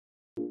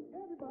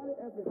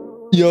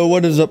Yo,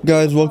 what is up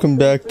guys? Welcome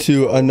back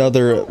to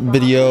another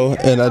video,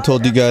 and I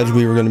told you guys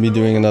we were going to be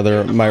doing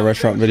another My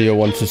Restaurant video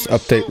once this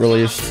update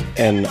released,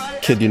 and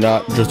kid you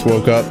not, just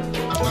woke up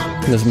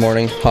this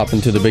morning, hop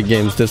into the Big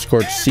Games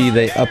Discord, see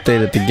they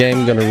updated the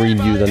game. Gonna read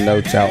you the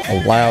notes out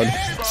aloud.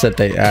 Said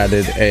they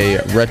added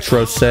a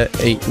retro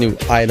set, 8 new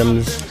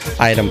items,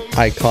 item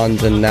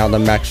icons, and now the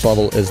max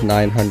level is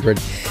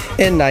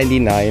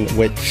 999,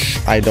 which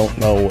I don't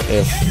know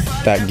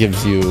if that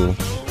gives you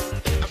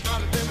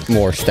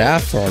more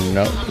staff or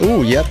no.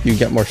 Ooh, yep, you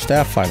get more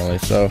staff finally.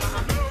 So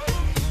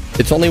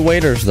it's only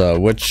waiters though,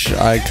 which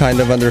I kind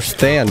of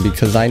understand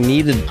because I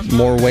needed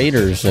more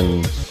waiters,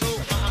 and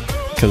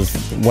because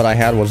what I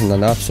had wasn't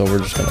enough, so we're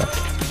just gonna,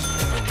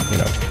 you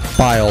know,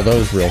 buy all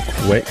those real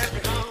quick.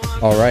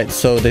 All right,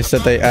 so they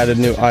said they added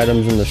new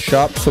items in the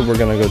shop, so we're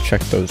gonna go check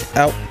those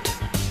out.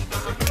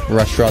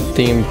 Restaurant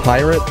theme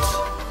pirate,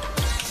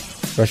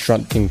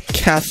 restaurant theme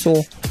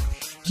castle,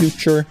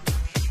 future.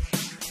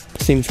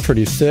 Seems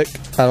pretty sick.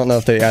 I don't know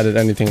if they added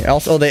anything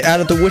else. Oh, they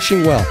added the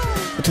wishing well.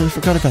 I totally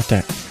forgot about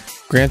that.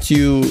 Grants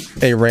you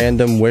a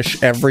random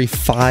wish every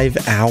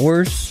 5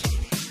 hours.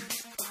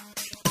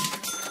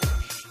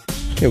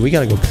 Yeah, we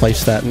gotta go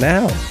place that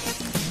now.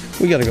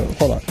 We gotta go.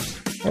 Hold on.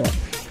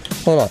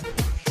 Hold on.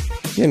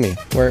 Give me.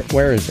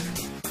 Where is it?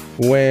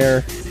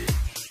 Where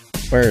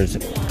is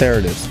it? There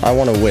it is. I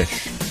want to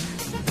wish.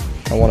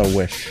 I want to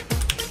wish.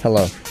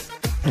 Hello.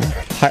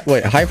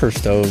 Wait, hyper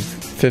stove.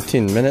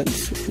 15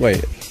 minutes.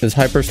 Wait. Is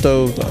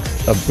Hyperstove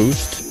a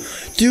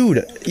boost?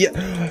 Dude, yeah.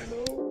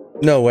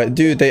 No, wait,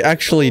 dude, they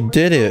actually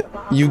did it.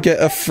 You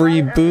get a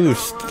free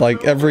boost,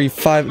 like, every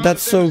 5...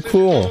 That's so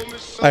cool.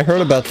 I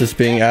heard about this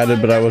being added,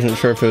 but I wasn't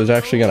sure if it was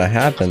actually gonna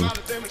happen.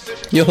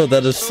 Yo,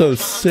 that is so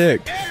sick.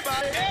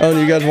 Oh,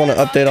 you guys want to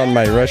update on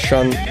my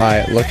restaurant?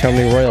 Look how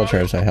many royal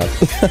chairs I have.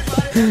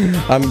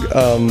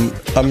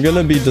 I'm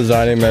gonna be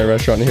designing my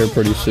restaurant here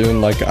pretty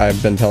soon, like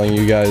I've been telling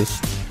you guys.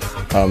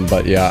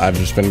 But yeah, I've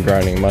just been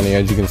grinding money.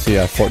 As you can see,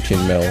 I have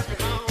 14 mil,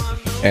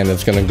 and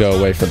it's gonna go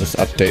away for this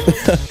update.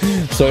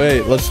 So hey,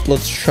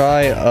 let's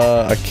try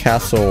a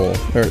castle,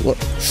 or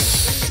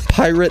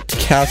pirate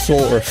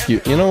castle, or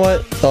you know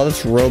what? Oh,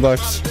 that's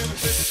Robux.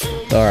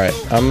 All right,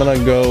 I'm gonna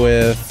go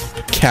with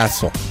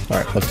castle. All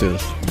right, let's do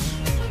this.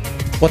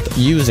 What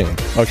using?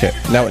 Okay,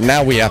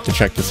 now we have to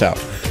check this out,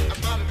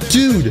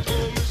 dude.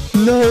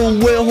 No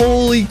way!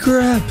 Holy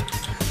crap!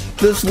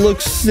 This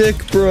looks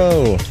sick,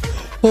 bro.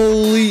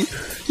 Holy,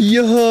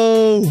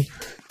 yo,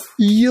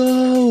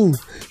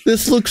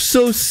 this looks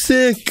so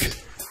sick.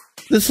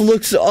 This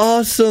looks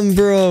awesome,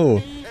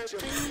 bro.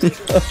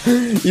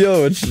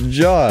 Yo, it's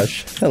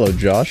Josh. Hello,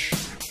 Josh.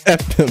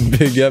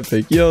 Big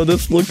epic. Yo,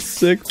 this looks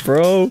sick,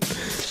 bro.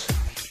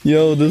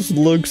 Yo, this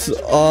looks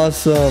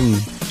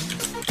awesome.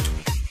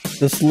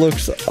 This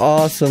looks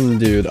awesome,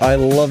 dude. I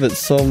love it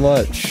so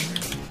much.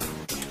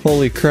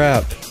 Holy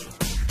crap.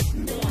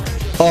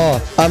 Oh,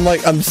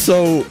 I'm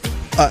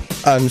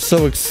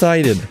so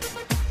excited.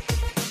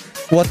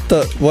 What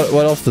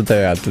else did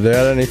they add? Did they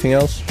add anything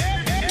else?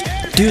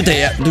 Dude,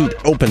 dude,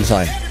 open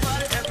sign.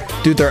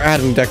 Dude, they're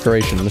adding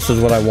decoration. This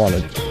is what I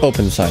wanted.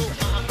 Open sign.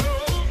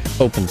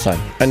 Open sign.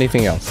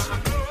 Anything else?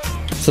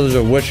 So there's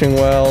a wishing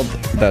well.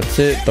 That's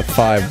it. The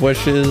 5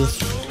 wishes.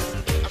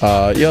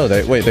 Yo,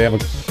 they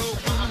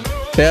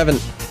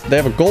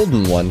have a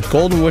golden one.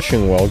 Golden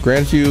wishing well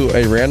grants you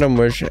a random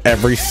wish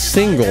every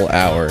single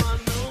hour.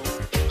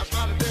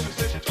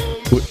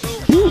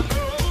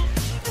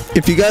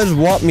 If you guys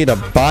want me to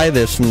buy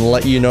this and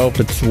let you know if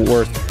it's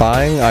worth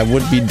buying, I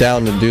would be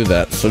down to do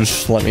that. So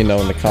just let me know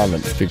in the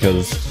comments,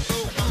 because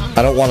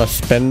I don't want to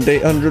spend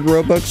 800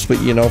 Robux, but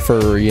you know,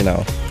 for, you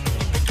know.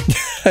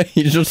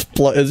 He just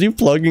is he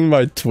plugging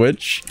my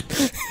Twitch?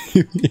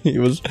 He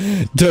was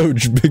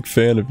Doge, big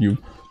fan of you.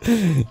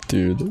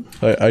 Dude,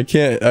 I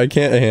can't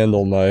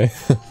handle my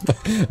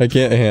I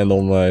can't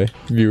handle my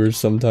viewers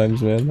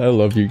sometimes, man. I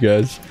love you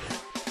guys.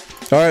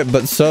 All right,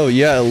 but so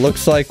yeah, it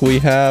looks like we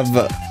have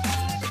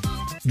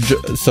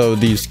so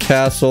these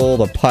castle,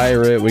 the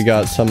pirate, we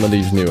got some of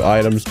these new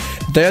items.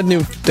 They had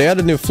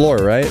a new floor,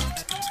 right?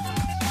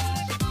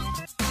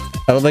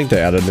 I don't think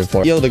they added a new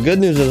floor. Yo, the good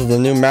news is the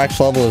new max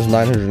level is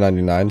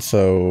 999,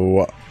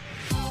 so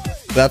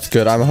that's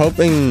good. I'm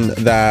hoping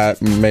that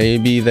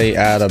maybe they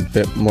add a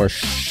bit more.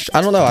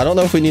 I don't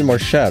know if we need more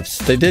chefs.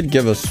 They did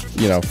give us,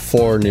 you know,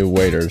 4 new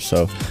waiters,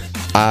 so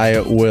I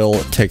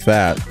will take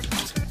that.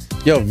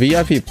 Yo,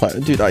 VIP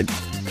dude, I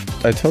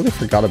totally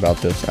forgot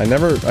about this. I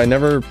never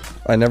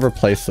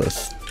placed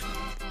this.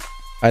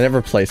 I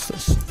never placed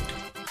this.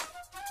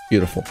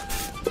 Beautiful.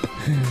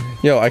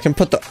 Yo, I can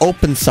put the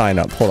open sign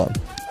up. Hold on.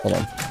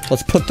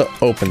 Let's put the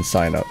open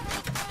sign up.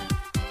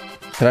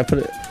 Can I put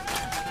it?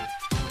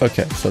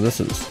 Okay, so this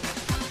is...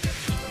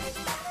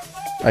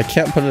 I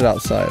can't put it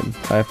outside.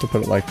 I have to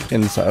put it, like,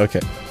 inside.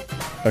 Okay.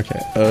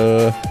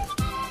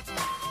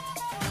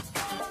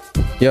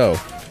 Yo,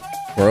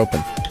 we're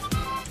open.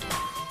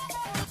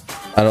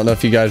 I don't know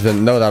if you guys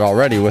didn't know that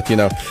already with, you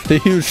know, the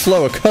huge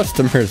flow of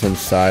customers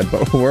inside,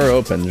 but we're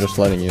open, just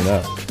letting you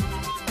know.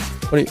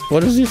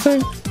 What is he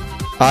saying?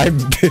 I'm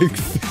big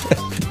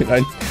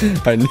fan.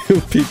 I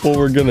knew people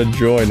were gonna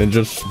join and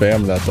just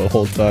spam that the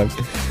whole time.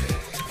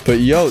 But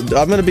yo,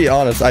 I'm gonna be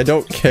honest, I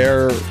don't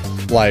care.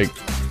 Like,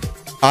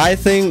 I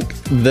think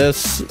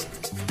this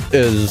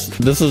is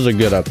a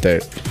good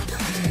update.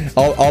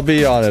 I'll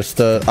be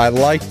honest. I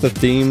like the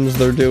themes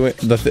they're doing.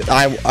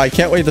 I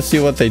can't wait to see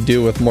what they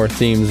do with more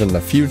themes in the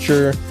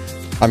future.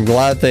 I'm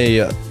glad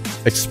they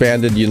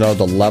expanded, you know,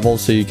 the level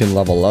so you can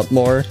level up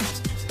more.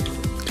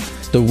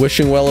 The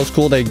wishing well is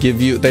cool. They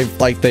give you, they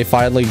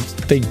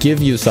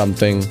give you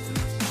something,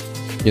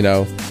 you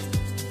know.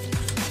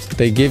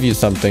 They give you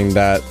something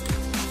that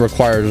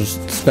requires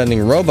spending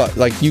Robux.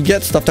 Like, you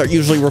get stuff that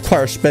usually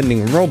requires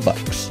spending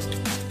Robux.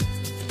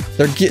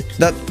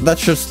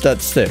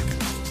 That's sick.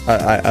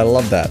 I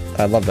love that.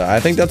 I love that. I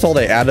think that's all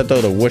they added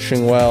though, the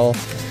wishing well,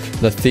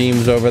 the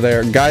themes over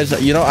there. Guys,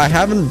 you know, I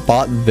haven't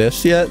bought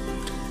this yet.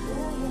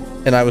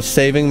 And I was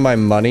saving my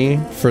money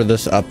for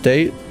this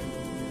update.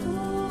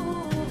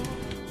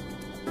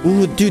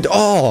 Ooh, dude,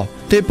 oh,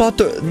 they bought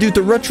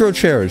the retro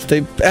chairs.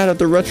 They added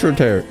the retro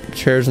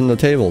chairs in the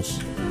tables.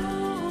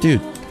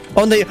 Dude.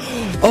 Oh,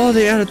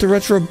 they added the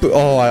retro,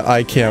 oh,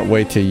 I can't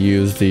wait to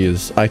use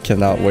these. I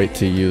cannot wait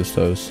to use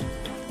those.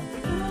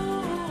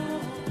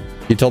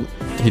 He told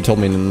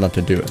me not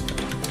to do it.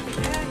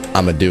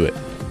 I'ma do it.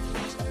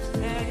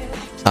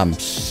 I'm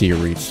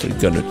seriously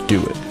gonna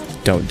do it.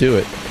 Don't do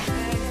it.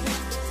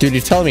 Dude,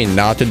 he's telling me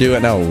not to do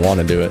it, now I want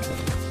to do it.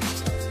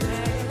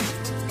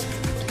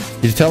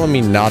 He's telling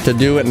me not to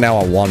do it, now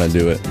I want to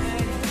do it.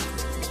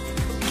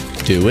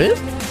 Do it?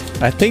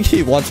 I think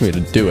he wants me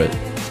to do it.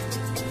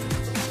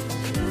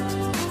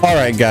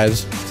 Alright,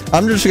 guys.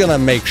 I'm just gonna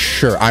make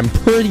sure. I'm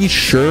pretty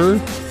sure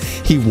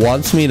he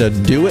wants me to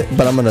do it,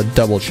 but I'm gonna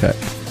double check.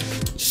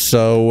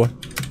 So,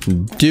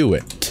 do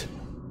it.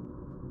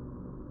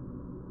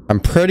 I'm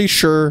pretty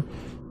sure.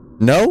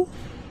 No?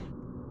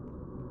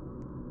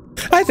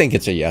 I think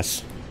it's a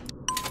yes.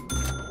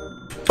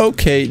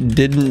 Okay,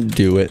 didn't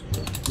do it.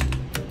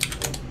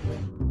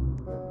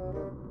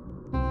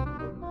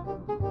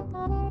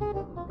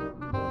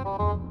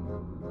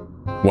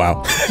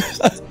 Wow.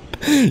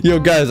 Yo,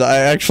 guys, I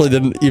actually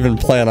didn't even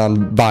plan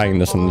on buying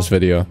this in this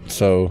video.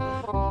 So,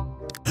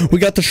 we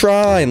got the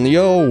shrine.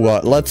 Yo,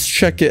 let's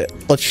check it.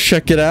 Let's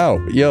check it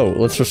out. Yo,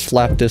 let's just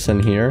slap this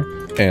in here.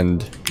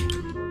 And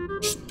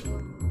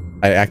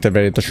I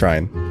activated the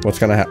shrine. What's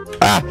gonna happen?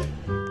 Ah!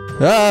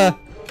 Ah!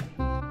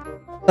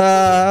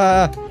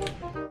 Ah!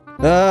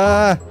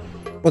 Ah!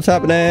 What's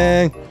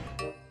happening?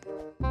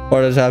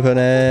 What is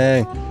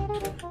happening?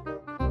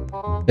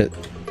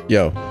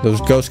 Yo,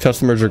 those ghost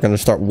customers are gonna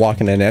start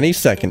walking in any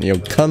second. Yo,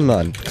 come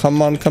on.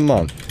 Come on, come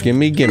on.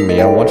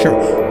 Gimme. I want your...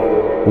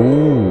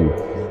 Ooh.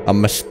 A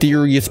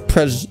mysterious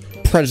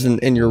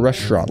present in your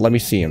restaurant. Let me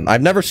see him.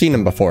 I've never seen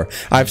him before.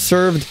 I've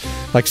served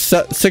like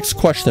 6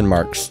 question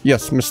marks.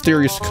 Yes,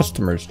 mysterious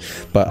customers.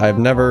 But I've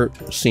never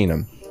seen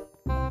him.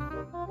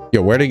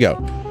 Yo, where'd he go?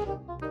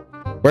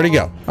 Where'd he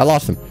go? I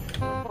lost him.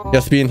 He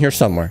has to be in here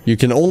somewhere. You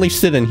can only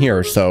sit in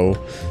here, so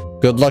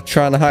good luck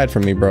trying to hide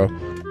from me, bro.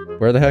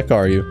 Where the heck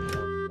are you?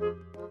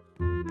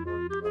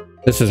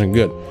 This isn't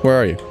good. Where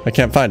are you? I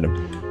can't find him.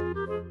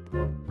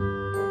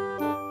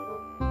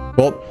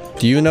 Well,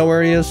 do you know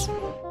where he is?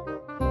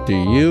 Do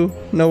you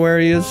know where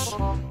he is?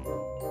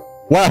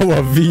 Wow,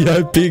 a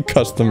VIP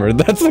customer.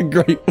 That's a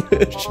great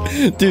wish.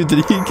 Dude,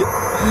 did he get...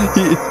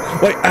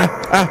 Wait,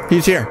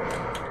 he's here.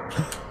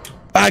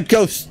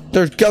 Ghosts.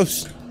 There's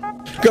ghosts.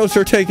 Ghosts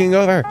are taking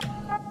over.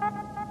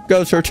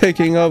 Ghosts are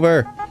taking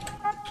over.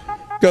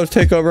 Ghosts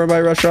take over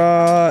my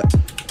restaurant.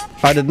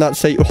 I did not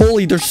say...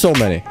 Holy, there's so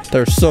many.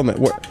 There's so many.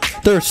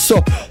 There's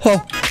so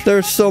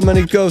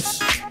many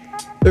ghosts.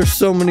 There's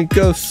so many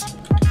ghosts.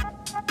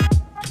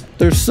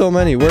 There's so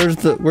many. Where's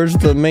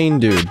the main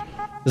dude?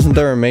 Isn't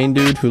there a main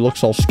dude who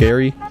looks all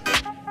scary?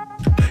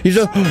 He's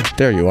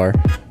there you are.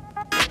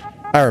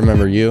 I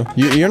remember you.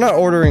 You're not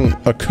ordering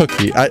a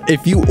cookie.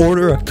 If you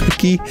order a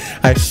cookie,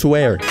 I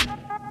swear,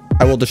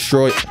 I will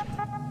destroy...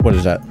 What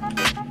is that?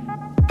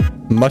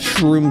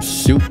 Mushroom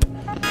soup?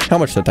 How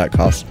much did that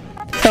cost?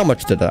 How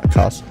much did that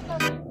cost?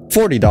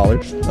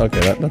 $40.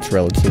 Okay, that's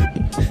relative.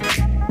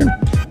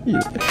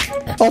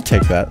 I'll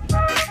take that.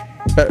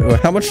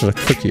 How much is a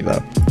cookie,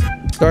 though?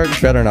 Dark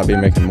better not be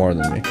making more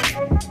than me.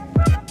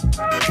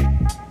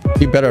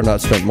 You better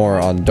not spend more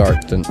on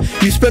dark than...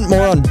 You spent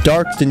more on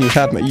dark than you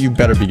have... You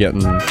better be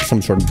getting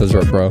some sort of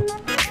dessert, bro.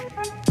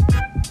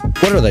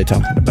 What are they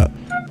talking about?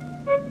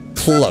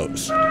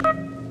 Close.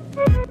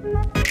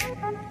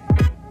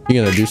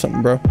 You gonna do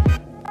something, bro?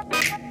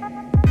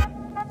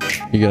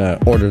 You gonna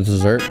order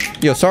dessert?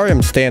 Yo, sorry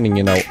I'm standing,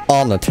 you know,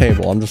 on the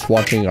table. I'm just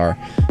watching our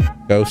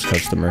ghost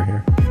customer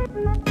here.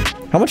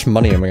 How much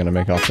money am I gonna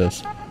make off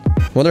this?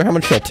 Wonder how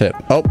much he'll tip.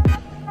 Oh.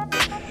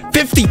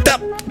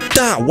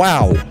 50,000!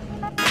 Wow.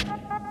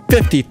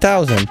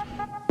 50,000.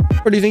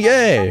 What do you think?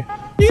 Hey,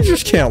 you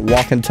just can't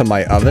walk into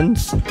my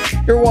ovens.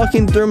 You're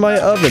walking through my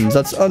ovens.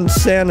 That's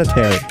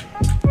unsanitary.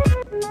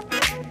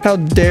 How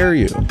dare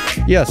you?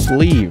 Yes,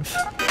 leave.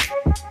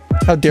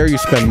 How dare you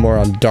spend more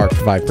on Dark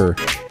Viper?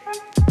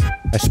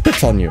 I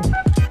spit on you.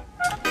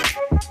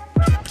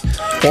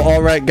 Well,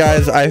 alright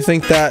guys, I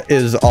think that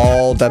is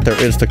all that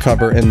there is to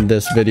cover in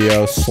this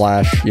video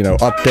slash, you know,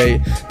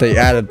 update. They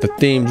added the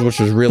themes, which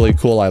is really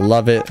cool. I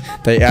love it.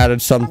 They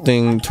added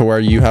something to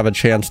where you have a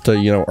chance to,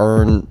 you know,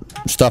 earn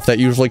stuff that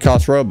usually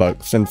costs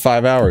Robux in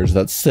 5 hours.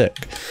 That's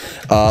sick.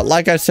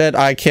 Like I said,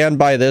 I can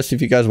buy this if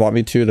you guys want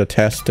me to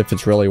test if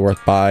it's really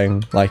worth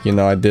buying. Like, you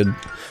know, I did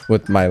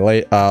with my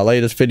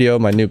latest video,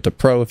 my Noob to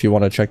Pro, if you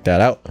want to check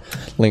that out.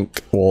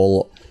 Link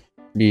will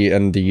be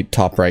in the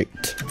top right,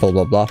 blah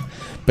blah blah.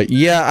 But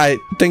yeah, I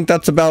think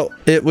that's about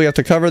it we have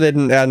to cover. They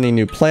didn't add any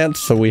new plants,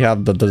 so we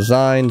have the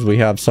designs, we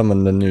have some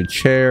of the new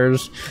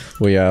chairs,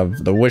 we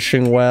have the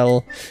wishing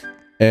well,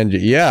 and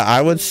yeah,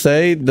 I would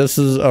say this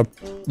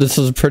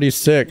is pretty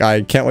sick.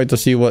 I can't wait to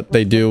see what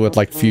they do with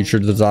like future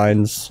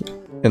designs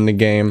in the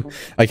game.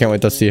 I can't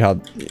wait to see how.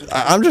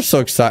 I'm just so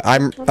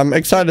excited. I'm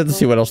excited to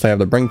see what else they have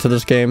to bring to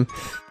this game.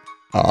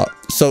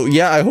 So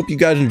yeah, I hope you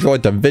guys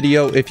enjoyed the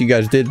video. If you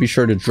guys did, be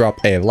sure to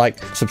drop a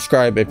like,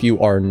 subscribe if you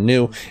are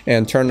new,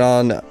 and turn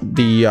on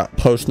the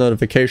post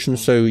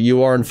notifications so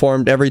you are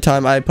informed every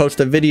time I post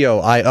a video.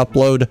 I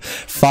upload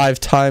 5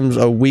 times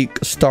a week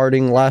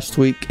starting last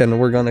week, and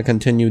we're going to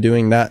continue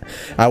doing that.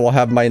 I will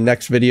have my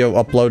next video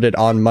uploaded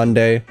on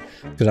Monday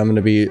because I'm going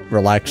to be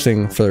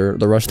relaxing for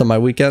the rest of my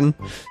weekend.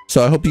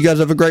 So I hope you guys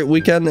have a great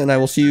weekend, and I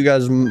will see you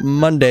guys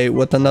Monday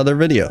with another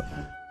video.